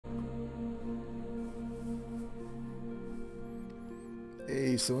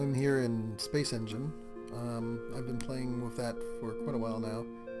Hey, so I'm here in Space Engine. I've been playing with that for quite a while now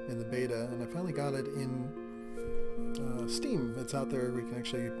in the beta, and I finally got it in Steam. It's out there. We can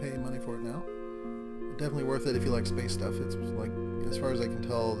actually pay money for it now. Definitely worth it if you like space stuff. It's like, as far as I can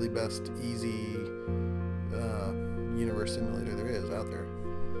tell, the best easy universe simulator there is out there.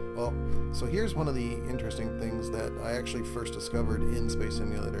 Well, so here's one of the interesting things that I actually first discovered in Space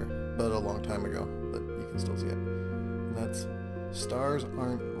Simulator, but a long time ago, but you can still see it. And that's stars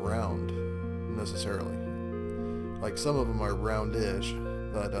aren't round necessarily. Like, some of them are roundish,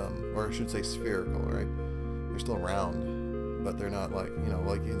 but or I should say spherical, right? They're still round, but they're not like, you know,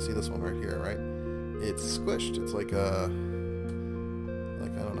 like you can see this one right here, right? It's squished. It's like a,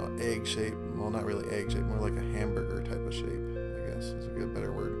 like, I don't know, egg shape. Well, not really egg shape, more like a hamburger type of shape, I guess is a good,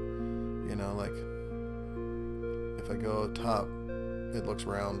 better word. You know, like, if I go top, it looks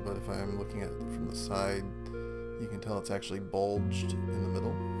round, but if I'm looking at it from the side, you can tell it's actually bulged in the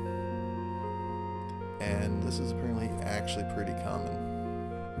middle. And this is apparently actually pretty common.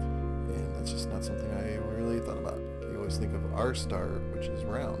 And that's just not something I really thought about. You always think of our star, which is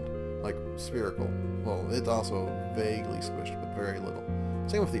round, like spherical. Well, it's also vaguely squished, but very little.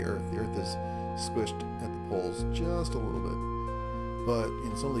 Same with the Earth. The Earth is squished at the poles just a little bit. But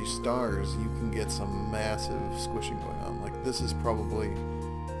in some of these stars, you can get some massive squishing going on. Like, this is probably,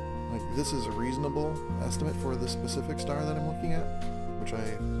 like, this is a reasonable estimate for the specific star that I'm looking at, which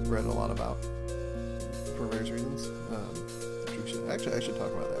I read a lot about for various reasons. Actually, I should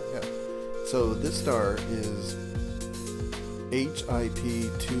talk about that, yeah. So this star is HIP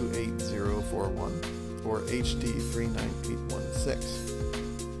 28041, or HD 39816.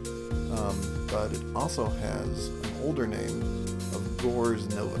 But it also has an older name of Gore's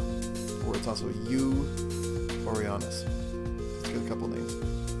Nova, or it's also U Orionis. It's got a couple names.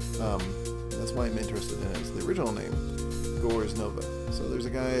 That's why I'm interested in it. It's the original name, Gore's Nova. So there's a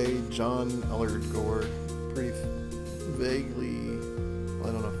guy, John Ellard Gore, pretty vaguely, well,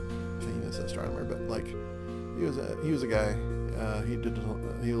 I don't know if famous astronomer, but like, he was a guy. He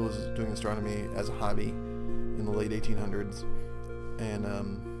was doing astronomy as a hobby in the late 1800s, and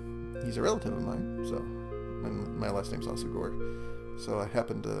he's a relative of mine. So my last name's also Gore. So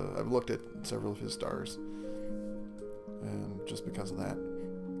I've looked at several of his stars, and just because of that.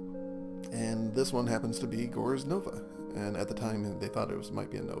 And this one happens to be Gore's Nova. And at the time, they thought it might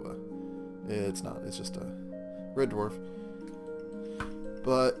be a nova. It's not. It's just a red dwarf.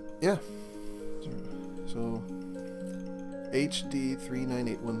 But yeah. So HD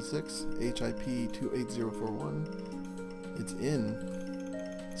 39816, HIP 28041. It's in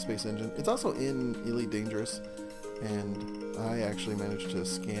Space Engine. It's also in Elite Dangerous, and I actually managed to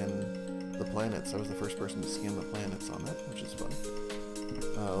scan the planets. I was the first person to scan the planets on that, which is fun.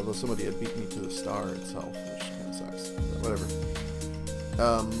 Although somebody had beat me to the star itself, which kind of sucks. But whatever.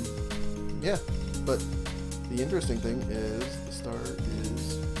 Yeah, but the interesting thing is the star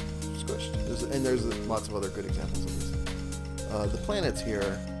is squished. There's lots of other good examples of this. The planets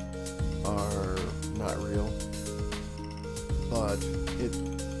here are not real, but it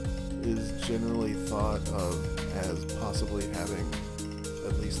is generally thought of as possibly having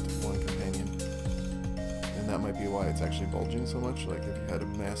at least one companion. And that might be why it's actually bulging so much. Like, if you had a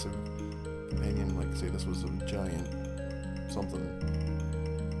massive companion, like say this was a giant something,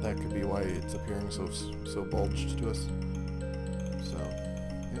 that could be why it's appearing so bulged to us. So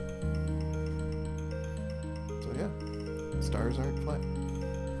yeah, stars aren't flat.